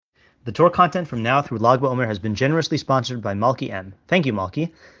The Torah content from now through Lag BaOmer has been generously sponsored by Malki M. Thank you,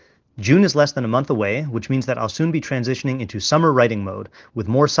 Malki. June is less than a month away, which means that I'll soon be transitioning into summer writing mode, with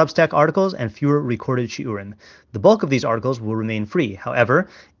more Substack articles and fewer recorded shiurim. The bulk of these articles will remain free. However,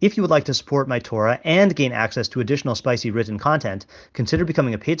 if you would like to support my Torah and gain access to additional spicy written content, consider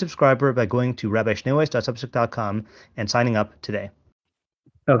becoming a paid subscriber by going to rabbischneeweiss.substack.com and signing up today.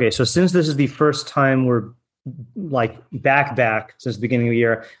 Okay, so since this is the first time we're back since the beginning of the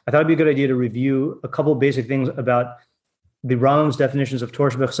year, I thought it'd be a good idea to review a couple basic things about the Rambam's definitions of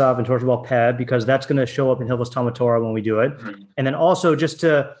Torah Shebechsav and Torah Sheba'al Peh, because that's going to show up in Hilchos Talmud Torah when we do it. And then also just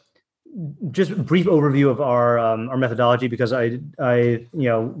a brief overview of our methodology, because I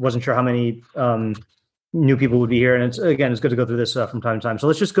wasn't sure how many new people would be here, and it's good to go through this from time to time. So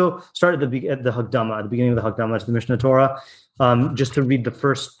let's just go start at the Hagdama, at the beginning of the Hagdama to the Mishnah Torah, just to read the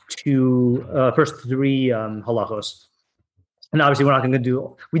first three halachos. And obviously, we're not going to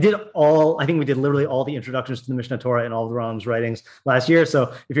do. We did literally all the introductions to the Mishnah Torah in all of the Rambam's writings last year.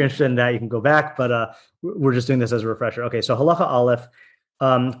 So if you're interested in that, you can go back. But we're just doing this as a refresher. Okay, so halacha aleph.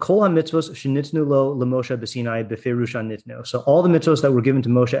 Kol ha-mitzvos shenitnu lo lemoshe b'Sinai b'ferusha nitnu. So all the mitzvos that were given to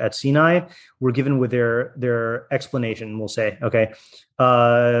Moshe at Sinai were given with their explanation, we'll say. Okay,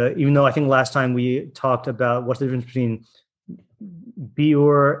 even though I think last time we talked about what's the difference between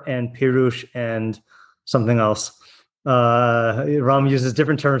biur and pirush and something else. Ram uses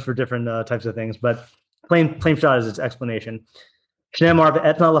different terms for different types of things, but plain shot is its explanation. I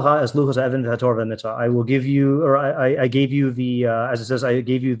will give you, or I gave you the, as it says, I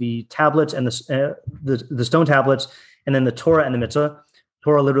gave you the tablets and the stone tablets, and then the Torah and the mitzvah.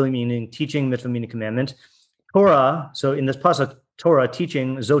 Torah literally meaning teaching, mitzvah meaning commandment. Torah, so in this pasuk, Torah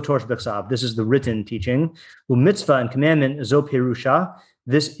teaching, zo Torah b'chsav. This is the written teaching. Mitzvah and commandment, zo perusha.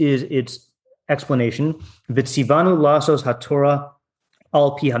 This is its explanation. V'tzivanu lasos haTorah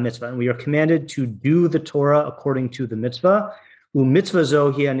al pi ha-mitzvah. And we are commanded to do the Torah according to the mitzvah. Mitzvah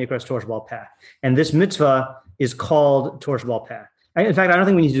zo hiya nikras Torah Sheba'al Peh. And this mitzvah is called Torah Sheba'al Peh. In fact, I don't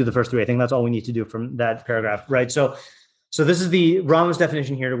think we need to do the first three. I think that's all we need to do from that paragraph, right? So this is the Rambam's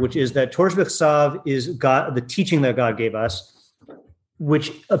definition here, which is that Torah Shebechsav is God, the teaching that God gave us,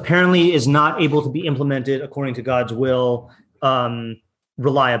 which apparently is not able to be implemented according to God's will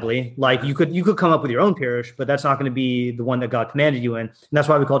reliably. Like you could come up with your own pirush, but that's not going to be the one that God commanded you in. And that's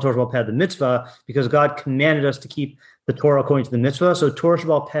why we call Torah Sheba'al Peh the mitzvah, because God commanded us to keep the Torah according to the mitzvah. So Torah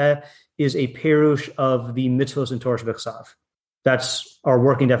Sheba'al Peh is a pirush of the mitzvahs in Torah Shebechsav. That's our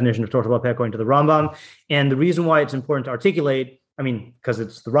working definition of Torah Sheba'al Peh according to the Rambam. And the reason why it's important to articulate, because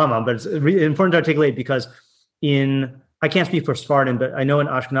it's the Rambam, but it's important to articulate because I can't speak for Sephardim, but I know in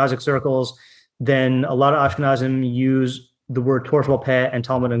Ashkenazic circles, then a lot of Ashkenazim use the word Torah Sheba'al Peh and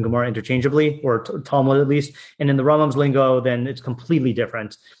Talmud and Gemara interchangeably, or Talmud at least. And in the Rambam's lingo, then it's completely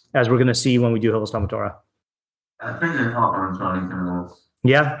different, as we're going to see when we do Hilchos Talmud Torah. I think it's not trying.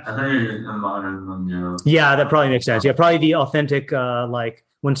 Yeah. I think it's modern. Yeah, that probably makes sense. Yeah, probably the authentic,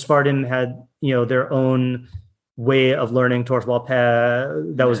 when Sephardim had, their own way of learning Torah Sheba'al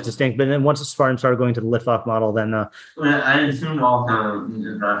Peh that was distinct. But then once the Sephardim started going to the Litvak model, then. I assume also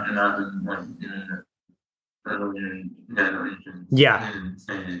Yeah.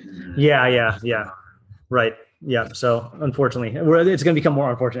 Right. Yeah. So unfortunately, it's going to become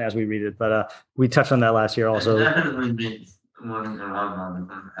more unfortunate as we read it. But we touched on that last year also.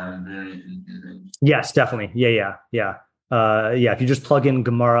 Yes, definitely. Yeah. If you just plug in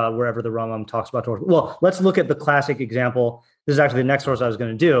Gemara wherever the Rambam talks about Torah. Well, let's look at the classic example. This is actually the next source I was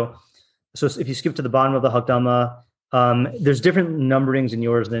going to do. So if you skip to the bottom of the Hagdama, there's different numberings in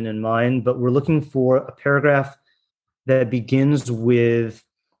yours than in mine, but we're looking for a paragraph that begins with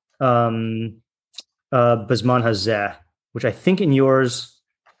Bazman Hazeh, which I think in yours,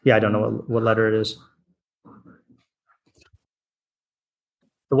 I don't know what letter it is.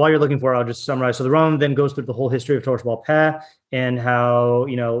 So while you're looking for it, I'll just summarize. So the Rambam then goes through the whole history of Torah Sheba'al Peh and how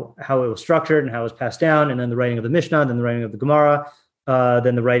it was structured and how it was passed down, and then the writing of the Mishnah, then the writing of the Gemara,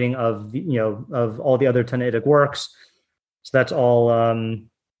 then the writing of of all the other Tannaitic works. So that's all.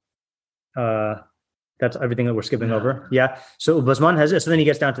 That's everything that we're skipping over. Yeah. So Uvazman Hazeh. So then he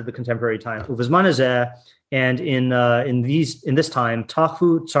gets down to the contemporary time. Uvazman Hazeh, and in this time,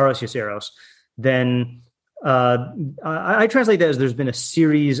 Tachvu Tsaros Yaseros. Then I translate that as there's been a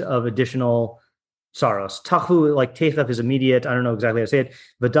series of additional sorrows. Tachvu, like Techef, is immediate. I don't know exactly how to say it.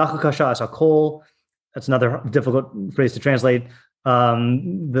 V'dachu kasha as hakol. That's another difficult phrase to translate.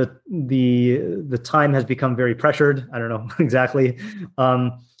 The time has become very pressured. I don't know exactly.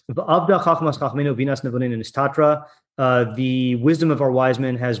 The wisdom of our wise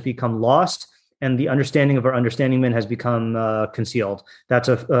men has become lost, and the understanding of our understanding men has become concealed. That's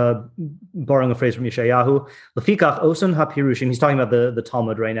borrowing a phrase from Yeshayahu. Lefikach osan ha-pirushim. He's talking about the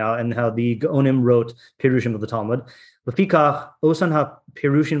Talmud right now and how the Gaonim wrote pirushim of the Talmud. Lefikach osan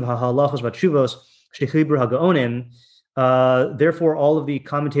ha-pirushim v'halachos v'tshuvos shechibru ha-Gaonim. Therefore, all of the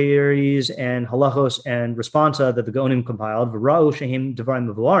commentaries and halachos and responsa that the Gaonim compiled, v'ra'u shehim devarim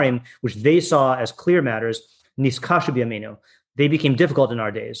mevuarim, which they saw as clear matters, niskashu b'yameinu. They became difficult in our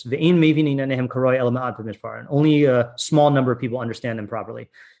days. And only a small number of people understand them properly.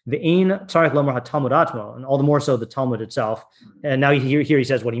 And all the more so the Talmud itself. And now here he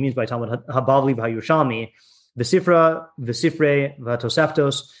says what he means by Talmud. Habavli v'hayushami, v'sifra, v'sifre,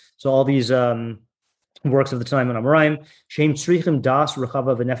 v'toseftos. So all these works of the time in Amoraim, Shem Tzrichim Das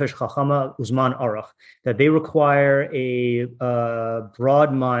Rechava V'Nefesh Chachama Uzman Arach, that they require a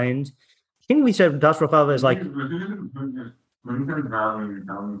broad mind. I think we said Das Rechava is like.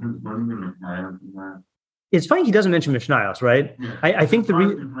 It's funny he doesn't mention Mishnayos, right? Yeah. I think the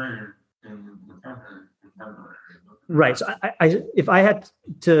reason. Right. So if I had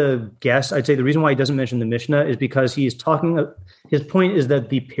to guess, I'd say the reason why he doesn't mention the Mishnah is because he's talking. His point is that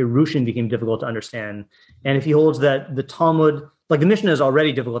the Perushim became difficult to understand, and if he holds that the Talmud, like the Mishnah, is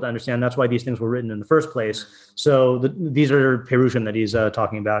already difficult to understand, that's why these things were written in the first place. So these are Perushim that he's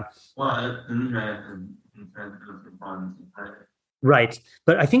talking about. Right,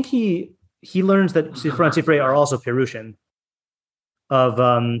 but I think he learns that Sifra and Sifrei are also Perushim of.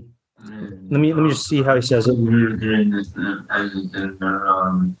 Let me just see how he says it.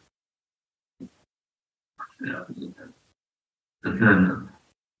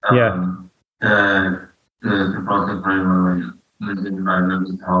 Yeah.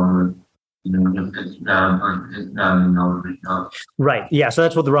 Right. Yeah. So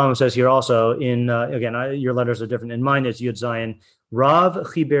that's what the Rambam says here. Also, in again, your letters are different. In mine, it's Yud Zayin. Rav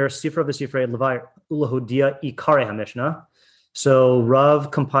Chiber Sifra v'Sifrei Levai Ulahodia Ikare HaMishnah. So Rav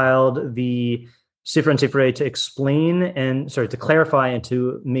compiled the Sifra and Sifrei to explain to clarify and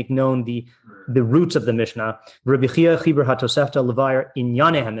to make known the roots of the Mishnah. Rabbi Chia Chiber HaTosefta Levai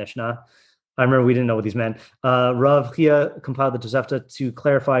Inyane HaMishnah. I remember we didn't know what these meant. Rav Chia compiled the Tosefta to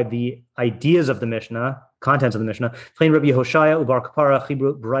clarify the ideas of the Mishnah, contents of the Mishnah. Plain Rabbi Yehoshaya Ubar Kapara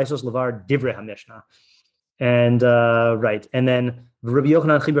Chibru Braisos Levar Divrei HaMishnah. And right, and then Rabbi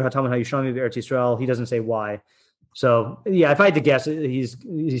Yochanan Chibur HaTalmud HaYushami Eretz Yisrael. He doesn't say why. So yeah, if I had to guess, he's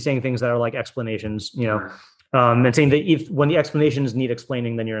saying things that are like explanations, and saying that when the explanations need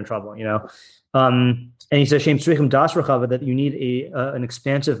explaining, then you're in trouble, And he says Shem Tzrichim Das Rechava, that you need an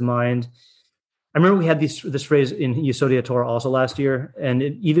expansive mind. I remember we had this phrase in Yesodei Torah also last year, and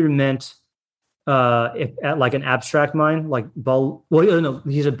it either meant like an abstract mind, like he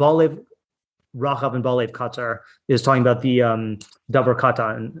said Balev Rachav and Balev Katzar is talking about the Davar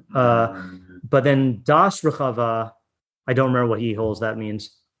Katan, but then Das Rechava, I don't remember what he holds that means.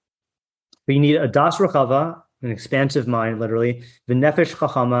 But you need a Das Rechava, an expansive mind, literally, the Nefesh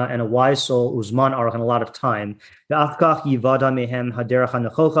Chachama, and a wise soul, Uzman Arach, and a lot of time.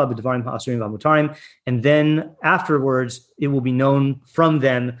 And then afterwards, it will be known from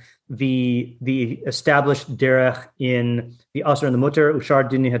them the established derech in the Asr and the Mutter, Ushar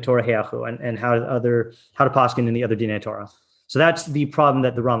Dini HaTorah Heachu, and how to paskin in the other Dinei Torah. So that's the problem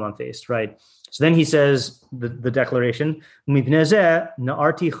that the Rambam faced, right? So then he says the declaration,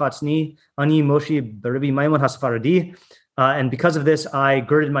 Na'arti Chatzni Ani Moshe Barabi Maimon HaSfaradi. And because of this, I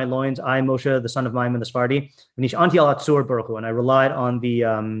girded my loins, I, Moshe, the son of Maimon the Sephardi, and I relied on the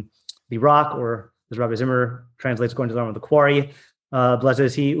rock, or as Rabbi Zimmer translates, according to the Rambam, the quarry. Blessed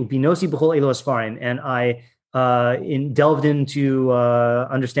is he, Ubinosi B'chol Elo Asfarim, and I delved into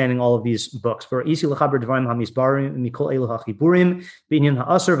understanding all of these books. For Isi L'chaber Devarim HaMisbarim Mikol Elo HaChiburim B'inyan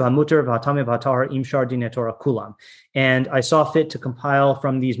HaAsr V'Hamuter V'Hatameh V'Hatahar Im Shar Dinei Torah Kulam. And I saw fit to compile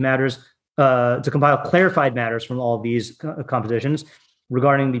from these matters, clarified matters from all of these compositions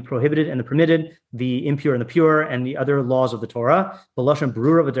regarding the prohibited and the permitted, the impure and the pure, and the other laws of the Torah. B'lashon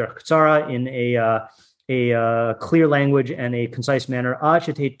Berura V'derech Ktsara, in a clear language and a concise manner,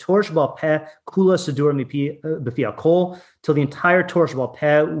 till the entire Torah Shebal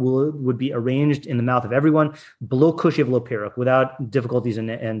Peh would be arranged in the mouth of everyone, below kushiv lo piruk, without difficulties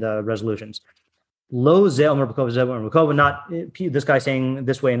and resolutions. Lo ze omer b'kova ze omer b'kova, not this guy saying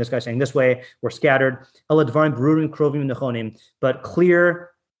this way and this guy saying this way, or scattered. Ela dvarim berurim krovim nechonim, but clear,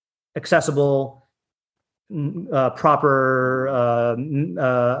 accessible, proper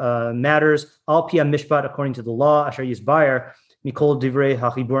matters, al pia mishpat, according to the law, asher yisbayer mikol divrei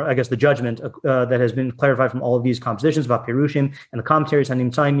hachibur, I guess the judgment that has been clarified from all of these compositions about Pirushim and the commentaries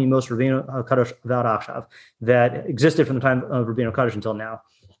hanimtzayim mimos Rabbeinu HaKadosh v'ad achshav, that existed from the time of Rabbeinu HaKadosh until now.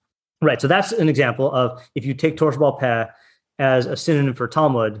 Right. So that's an example of if you take Torah Sheba'al Peh as a synonym for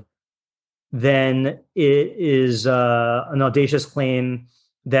Talmud, then it is an audacious claim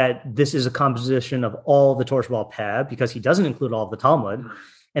that this is a composition of all the Torah Sheba'al Peh, because he doesn't include all of the Talmud.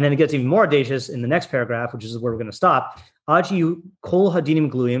 And then it gets even more audacious in the next paragraph, which is where we're going to stop. Aji kol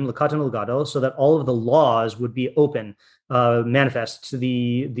hadinim gluim l'katan l'gado, so that all of the laws would be open, manifest to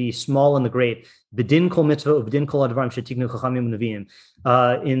the small and the great. B'din kol mitzvah b'din kol advarim shetiknu chachamim neviim.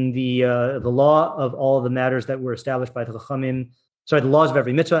 In the law of all of the matters that were established by the chachamim. Sorry, the laws of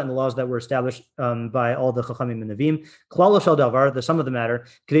every mitzvah and the laws that were established by all the chachamim and neviim. Klal shel davar, the sum of the matter.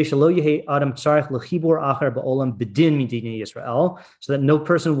 Kadei shelo yehei adam tzarich lechibur acher ba'olam b'din midinei Yisrael, so that no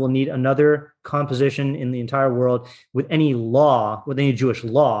person will need another composition in the entire world with any law, with any Jewish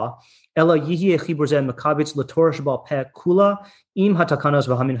law. Ela yihye chibur zeh makabitz l'torah sheba'al peh kula im hatakanos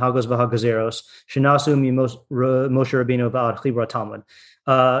v'haminhagos v'hagazeros shenasu Moshe Rabbeinu v'ad chibur Talmud.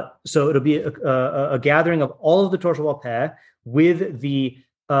 So it'll be a gathering of all of the Torah sheba'al peh with the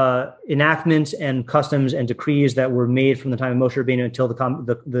enactments and customs and decrees that were made from the time of Moshe Rabbeinu until the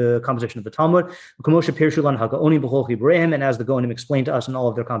composition of the Talmud. And as the Gaonim explained to us in all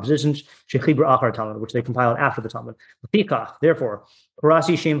of their compositions, which they compiled after the Talmud. Therefore,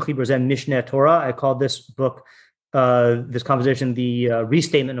 Mishneh Torah, I called this book, this composition, the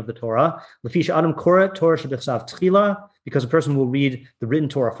restatement of the Torah. Because a person will read the written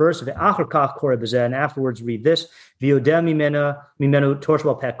Torah first, and afterwards read this, and he'll know the entire Torah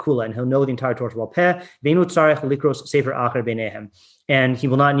Sheba'al Peh, and he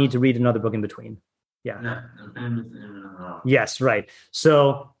will not need to read another book in between. Yeah. Yes, right.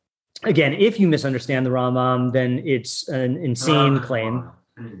 So again, if you misunderstand the Rambam, then it's an insane claim.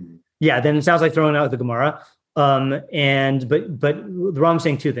 Yeah, then it sounds like throwing out the Gemara. But the Rambam's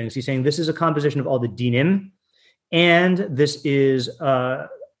saying two things. He's saying this is a composition of all the dinim, and this is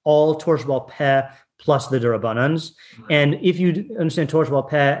all Torah Sheba'al Peh plus the Durabanans. And if you understand Torah Sheba'al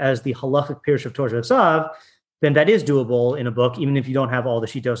Peh as the halachic pirush of Torah Sheba'al, then that is doable in a book, even if you don't have all the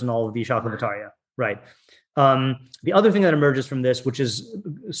shitos and all of the Shaklavataria. Right. The other thing that emerges from this, which is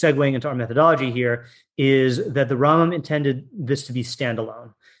segueing into our methodology here, is that the Rambam intended this to be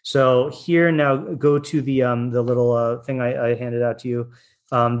standalone. So here now go to the little thing I handed out to you.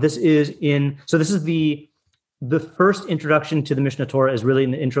 This is the first introduction to the Mishnah Torah is really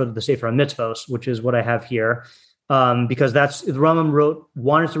in the intro to the Sefer HaMitzvos, which is what I have here, because that's the Rambam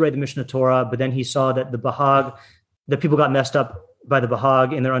wanted to write the Mishnah Torah, but then he saw that that people got messed up by the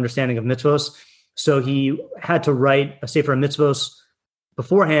Bahag in their understanding of mitzvos, so he had to write a Sefer HaMitzvos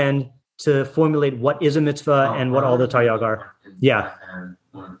beforehand to formulate what is a mitzvah and what all the taryag are. Yeah.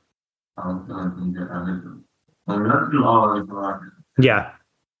 Yeah.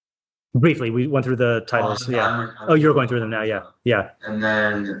 Briefly, we went through the titles. Yeah. Oh, you're going through them now. Yeah. Yeah. And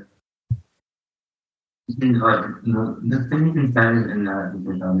then, like, the thing contained in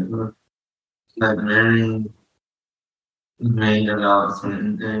that like Mary made about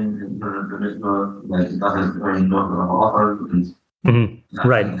certain things in the mitzvah, like it doesn't really go for the author, and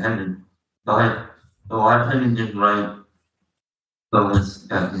right. Intended. So I couldn't just write the list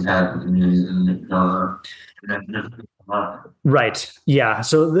that we had in the Right. Yeah.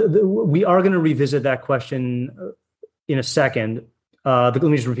 So we are going to revisit that question in a second. Let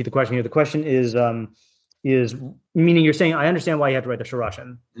me just repeat the question here. The question is meaning you're saying, I understand why you have to write the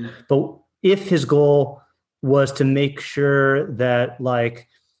Shorashim, but if his goal was to make sure that like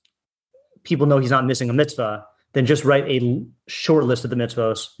people know he's not missing a mitzvah, then just write a short list of the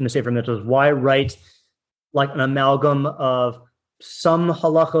mitzvahs in the Sefer Mitzvahs. Why write like an amalgam of some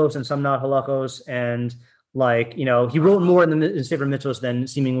halachos and some not halachos, and like, you know, he wrote more in the Sefer Mitzvahs than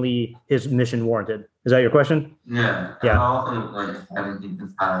seemingly his mission warranted. Is that your question? Yeah. Yeah. I also like having to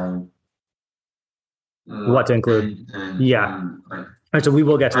decide what to include. Yeah. All right, so we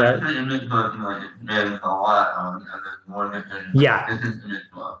will get to that. Yeah.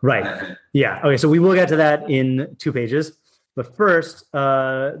 Right. Yeah. Okay, so we will get to that in 2 pages. But first,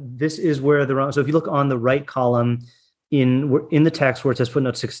 this is where so if you look on the right column in the text where it says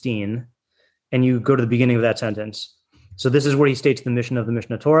footnote 16, and you go to the beginning of that sentence. So this is where he states the mission of the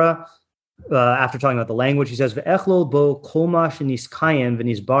Mishnah Torah. After talking about the language, he says, "Ve'echlol bo kol ma sheniskayem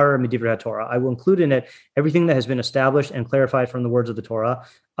v'nisbar midivrei Torah." I will include in it everything that has been established and clarified from the words of the Torah.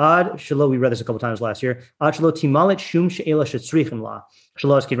 Ad shelo, we read this a couple times last year. Ad shelo timalet shum she'ela shetzrichim la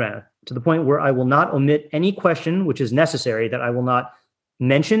shelo eskidrena. To the point where I will not omit any question which is necessary that I will not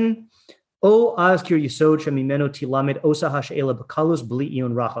mention. O azkir yisod shemimeno tilamed osa ha'she'ela b'kalus b'li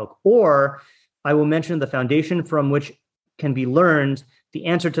iyun rachok. Or I will mention the foundation from which can be learned the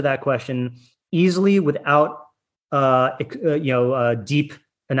answer to that question easily without deep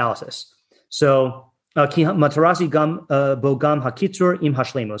analysis. So, ki matarasi gam bogam hakitzur im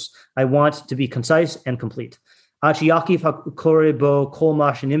hashlemus. I want to be concise and complete. Achiyakif hakore bo kol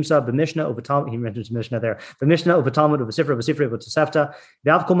mashinimsa b'mishnah uvatalmud. He mentions Mishnah there. B'mishnah uvatalmud uvasifra uvasefta.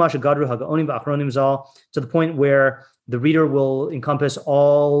 V'av kol mashagadru hagaonim v'achronim zal. To the point where the reader will encompass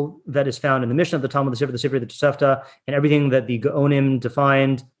all that is found in the Mishnah, the Talmud, the Sifra, the Tosefta, and everything that the Gaonim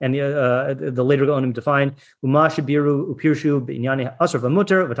defined and the later Gaonim defined. Uma shabiru upirshu b'inyani asr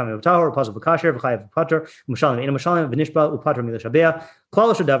v'muter v'tamim v'tahor v'pasul v'kasher v'chayav v'pater v'mushalim v'ina mushalim v'nishba upater milashabea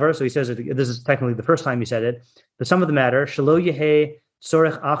klal shadavar. So he says this is technically the first time he said it. The sum of the matter: shelo yehe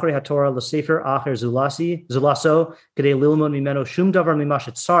tzorech achrei haTorah l'sefer acher zulaso kedei lilmod mimeno shum davar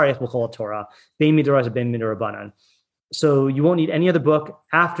mimashet tzarech v'chol Torah bein midoraisa bein midorabanan. So you won't need any other book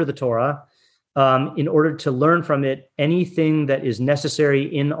after the Torah in order to learn from it anything that is necessary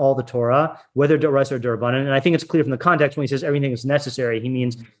in all the Torah, whether d'oraisa or d'Rabbanan. And I think it's clear from the context when he says everything is necessary, he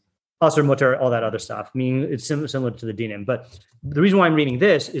means asr, mutar, all that other stuff. Meaning it's similar to the dinim. But the reason why I'm reading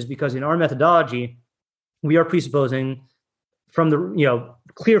this is because in our methodology, we are presupposing from the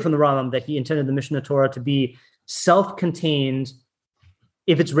clear from the Rambam that he intended the Mishnah Torah to be self-contained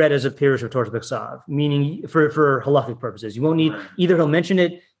if it's read as a pirush of Torah B'Ksav, meaning for halakhic purposes. You won't need, either he'll mention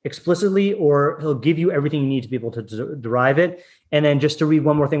it explicitly or he'll give you everything you need to be able to derive it. And then just to read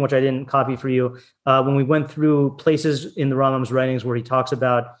one more thing, which I didn't copy for you, when we went through places in the Rambam's writings where he talks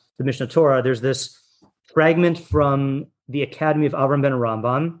about the Mishnah Torah, there's this fragment from the Academy of Avram ben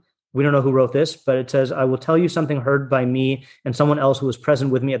Rambam. We don't know who wrote this, but it says, I will tell you something heard by me and someone else who was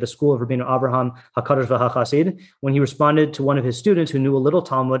present with me at the school of Rabbeinu Avraham HaKadosh v'HaChasid, when he responded to one of his students who knew a little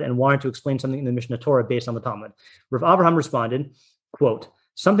Talmud and wanted to explain something in the Mishnah Torah based on the Talmud. Rav Avraham responded, quote,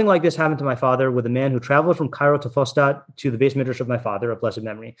 something like this happened to my father with a man who traveled from Cairo to Fostat to the Beis Midrash of my father, of blessed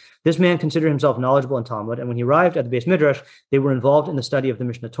memory. This man considered himself knowledgeable in Talmud, and when he arrived at the Beis Midrash, they were involved in the study of the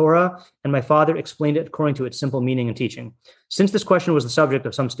Mishnah Torah, and my father explained it according to its simple meaning and teaching. Since this question was the subject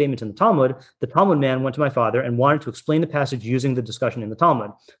of some statements in the Talmud man went to my father and wanted to explain the passage using the discussion in the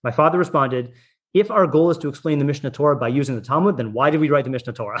Talmud. My father responded, if our goal is to explain the Mishnah Torah by using the Talmud, then why did we write the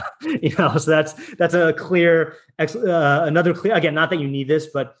Mishnah Torah? So that's a clear, another clear, again, not that you need this,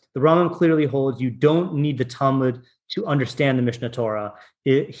 but the Rambam clearly holds you don't need the Talmud to understand the Mishnah Torah.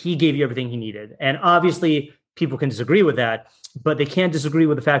 He gave you everything he needed. And obviously people can disagree with that, but they can't disagree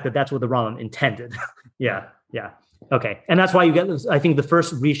with the fact that that's what the Rambam intended. Yeah. Okay. And that's why you get, I think the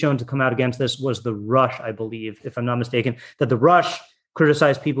first Rishon to come out against this was the Rush, I believe, if I'm not mistaken, that the Rush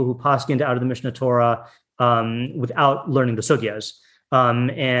criticized people who paskined out of the Mishnah Torah without learning the sugyas.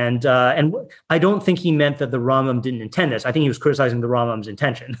 And I don't think he meant that the Rambam didn't intend this. I think he was criticizing the Rambam's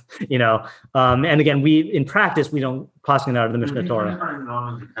intention, And again, in practice, we don't paskin out of the Mishnah Torah.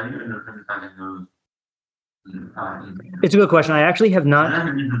 It's a good question. I actually have not.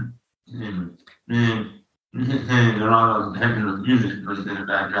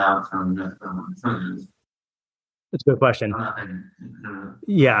 It's a good question.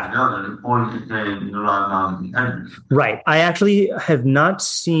 Yeah. Right. I actually have not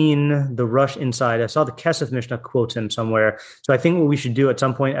seen the Rush inside. I saw the Kesef Mishnah quotes him somewhere. So I think what we should do at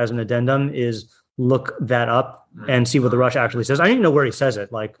some point as an addendum is look that up and see what the Rush actually says. I don't even know where he says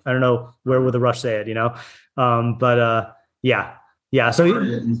it. Like, I don't know where would the Rush say it, Yeah. So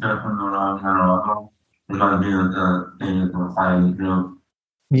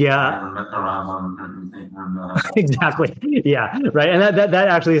yeah, exactly. Yeah, right. And that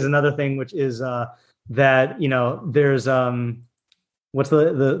actually is another thing, which is that there's what's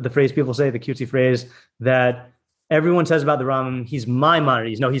the phrase people say, the cutesy phrase that everyone says about the Rambam, he's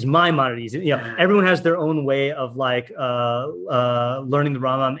Maimonides. No, he's Maimonides. Everyone has their own way of learning the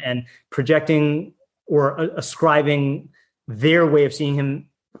Rambam and projecting or ascribing their way of seeing him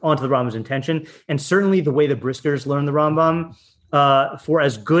onto the Rambam's intention. And certainly the way the Briskers learn the Rambam, for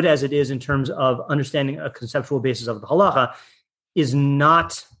as good as it is in terms of understanding a conceptual basis of the halacha, is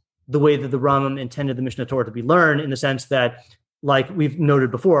not the way that the Rambam intended the Mishnah Torah to be learned, in the sense that, like we've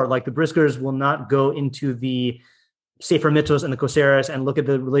noted before, like the Briskers will not go into the Sefer Mitzvos and the Koseres and look at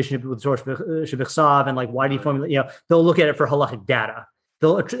the relationship with Torah Shebechsav and like why do you formulate, they'll look at it for halachic data.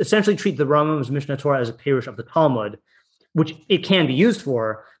 They'll essentially treat the Rambam's Mishnah Torah as a perush of the Talmud, which it can be used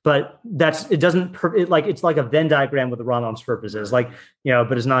for, but it's like a Venn diagram with the Rambam's purposes, but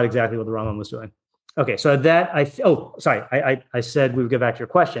it's not exactly what the Rambam was doing. Okay, so I said we would get back to your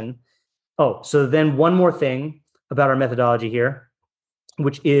question. So then one more thing about our methodology here,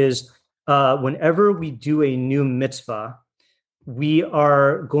 which is whenever we do a new mitzvah, we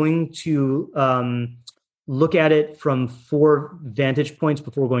are going to look at it from 4 vantage points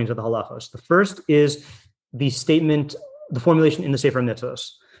before going to the halachos. The first is the statement, the formulation in the Sefer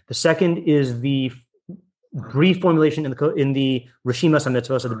Mitzvos. The second is the brief formulation in the Rishimas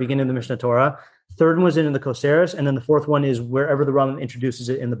HaMitzvos at the beginning of the Mishnah Torah. Third one was in the Koseres, and then the fourth one is wherever the Rambam introduces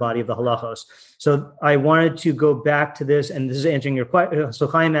it in the body of the halachos. So I wanted to go back to this, and this is answering your question. So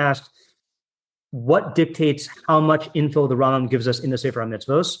Chaim asked, what dictates how much info the Rambam gives us in the Sefer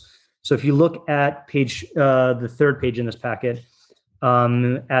HaMitzvos? So if you look at the third page in this packet,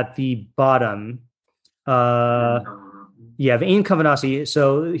 at the bottom, Ve'in Kavanasi.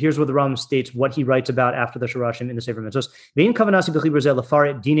 So here's where the Rambam states what he writes about after the Shorashim in the Sefer Mitzvos. Ve'in Kavanasi b'chibur zeh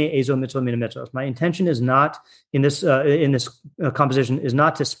lefaret dine ezo mitzvah min mitzvos. My intention is not in this composition is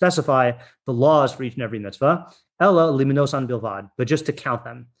not to specify the laws for each and every mitzvah, ella liminosan bilvad, but just to count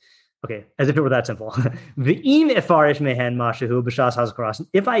them. Okay, as if it were that simple. Ve'im efarish mehen mashahu b'shas hazakaras.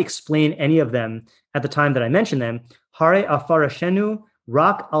 If I explain any of them at the time that I mention them, hare afarashenu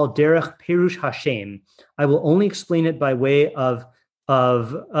rak al derech perush hashem. I will only explain it by way I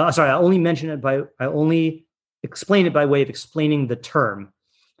only explain it by way of explaining the term.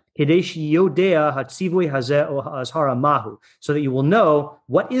 So that you will know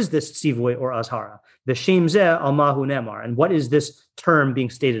what is this tzivui or azhara. The shem zeh al mahu nemar, and what is this term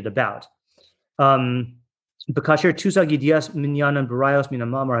being stated about? B'kasher tusag yidias minyanan barayos min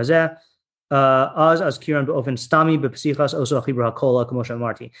amamar hazeh.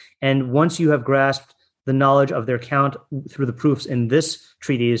 And once you have grasped the knowledge of their count through the proofs in this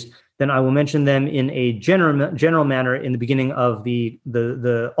treatise, then I will mention them in a general manner in the beginning of the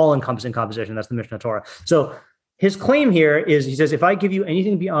all-encompassing composition. That's the Mishnah Torah. So his claim here is, he says, if I give you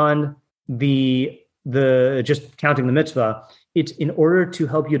anything beyond the just counting the mitzvah, it's in order to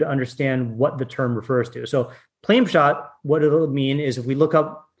help you to understand what the term refers to. So plain pshat, what it'll mean is if we look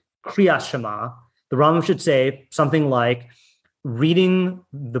up Kriyas Shema, the Rambam should say something like reading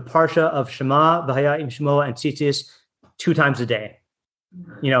the Parsha of Shema, V'haya im Shmoa, and Tzitzis 2 times a day.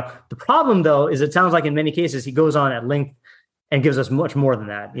 The problem though is it sounds like in many cases he goes on at length and gives us much more than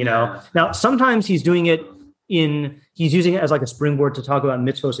that. Now sometimes he's using it as like a springboard to talk about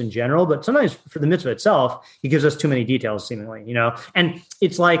mitzvos in general, but sometimes for the mitzvah itself, he gives us too many details seemingly. And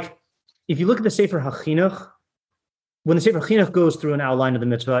it's like if you look at the Sefer HaChinuch, when the Sefer Chinuch goes through an outline of the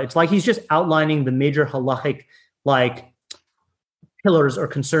mitzvah, it's like he's just outlining the major halachic pillars or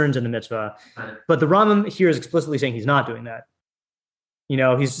concerns in the mitzvah. But the Rambam here is explicitly saying he's not doing that.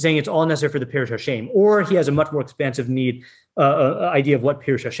 He's saying it's all necessary for the Pirush Hashem, or he has a much more expansive idea of what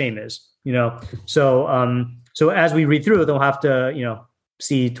Pirush Hashem is. So as we read through it, they'll have to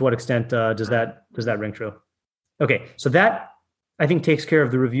see to what extent does that ring true. Okay, so that I think takes care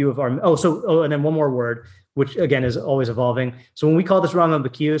of the review of our. And then one more word, which again is always evolving. So when we call this Rambam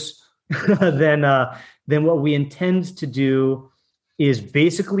Bakius, then what we intend to do is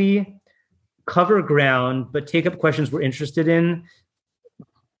basically cover ground, but take up questions we're interested in,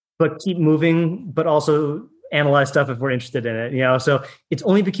 but keep moving, but also analyze stuff if we're interested in it. So it's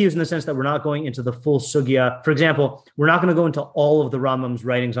only Bakius in the sense that we're not going into the full sugya. For example, we're not going to go into all of the Rambam's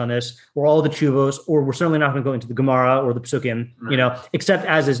writings on this, or all the chuvos, or we're certainly not going to go into the Gemara or the Psukim, except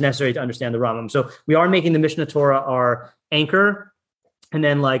as is necessary to understand the Rambam. So we are making the Mishnah Torah our anchor, and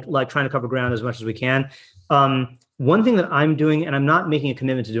then like trying to cover ground as much as we can. One thing that I'm doing, and I'm not making a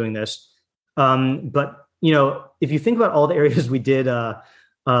commitment to doing this, but if you think about all the areas we did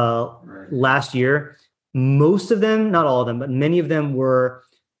last year, most of them, not all of them, but many of them were,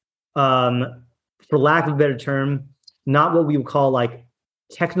 for lack of a better term, not what we would call like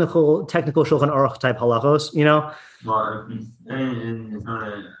technical Shulchan Aruch type halachos,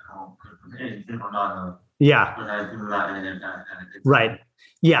 Yeah. Right.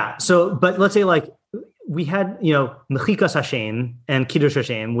 Yeah. So, but let's say like we had, Mechikas Hashem and Kiddush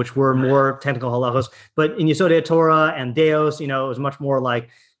Hashem, which were more technical halachos, but in Yesodei Torah and Deos, it was much more like,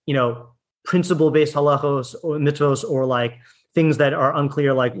 principle-based halachos or mitzvos, or like things that are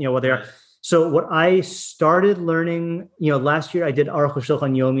unclear, like, what they are. So what I started learning, last year I did Aruch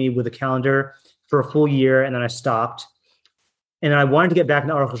Shulchan Yomi with a calendar for a full year, and then I stopped. And I wanted to get back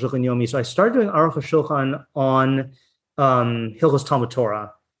into Aruch Shulchan Yomi. So I started doing Aruch Shulchan on Hilchos Talmud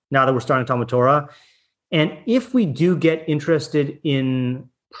Torah, now that we're starting Talmud Torah. And if we do get interested in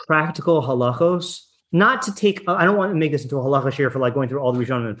practical halachos, not to take, I don't want to make this into a halacha share for like going through all the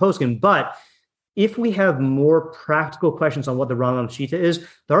Rishonim and Poskim, but if we have more practical questions on what the Rambam Shita is,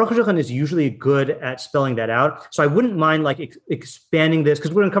 the Aruch Shulchan is usually good at spelling that out. So I wouldn't mind like expanding this,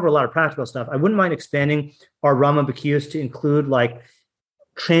 because we're going to cover a lot of practical stuff. I wouldn't mind expanding our Rambam Bakius to include like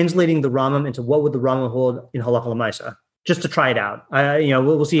translating the Rambam into what would the Rambam hold in Halacha L'Maisa, just to try it out.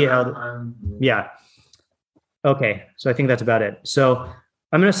 We'll see how. Yeah. Okay. So I think that's about it. So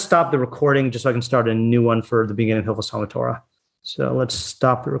I'm going to stop the recording just so I can start a new one for the beginning of Hilchos Talmud Torah. So let's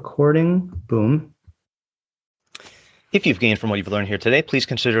stop the recording. Boom. If you've gained from what you've learned here today, please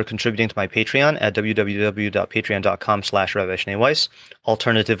consider contributing to my Patreon at www.patreon.com/Rabbi Shnei Weiss.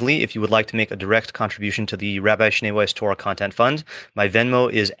 Alternatively, if you would like to make a direct contribution to the Rabbi Shnei Weiss Torah Content Fund, my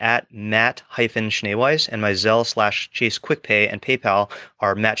Venmo is at Matt-Shnei Weiss, and my Zelle/Chase QuickPay and PayPal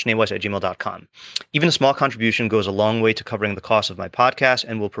are mattschneiweiss@gmail.com. Even a small contribution goes a long way to covering the cost of my podcast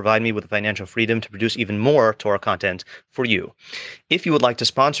and will provide me with the financial freedom to produce even more Torah content for you. If you would like to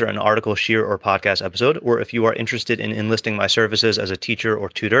sponsor an article, shir, or podcast episode, or if you are interested in enlisting my services as a teacher or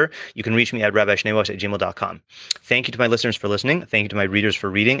tutor, you can reach me at rabbischneeweiss@gmail.com. Thank you to my listeners for listening. Thank you to my readers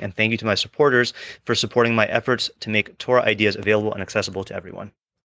for reading. And thank you to my supporters for supporting my efforts to make Torah ideas available and accessible to everyone.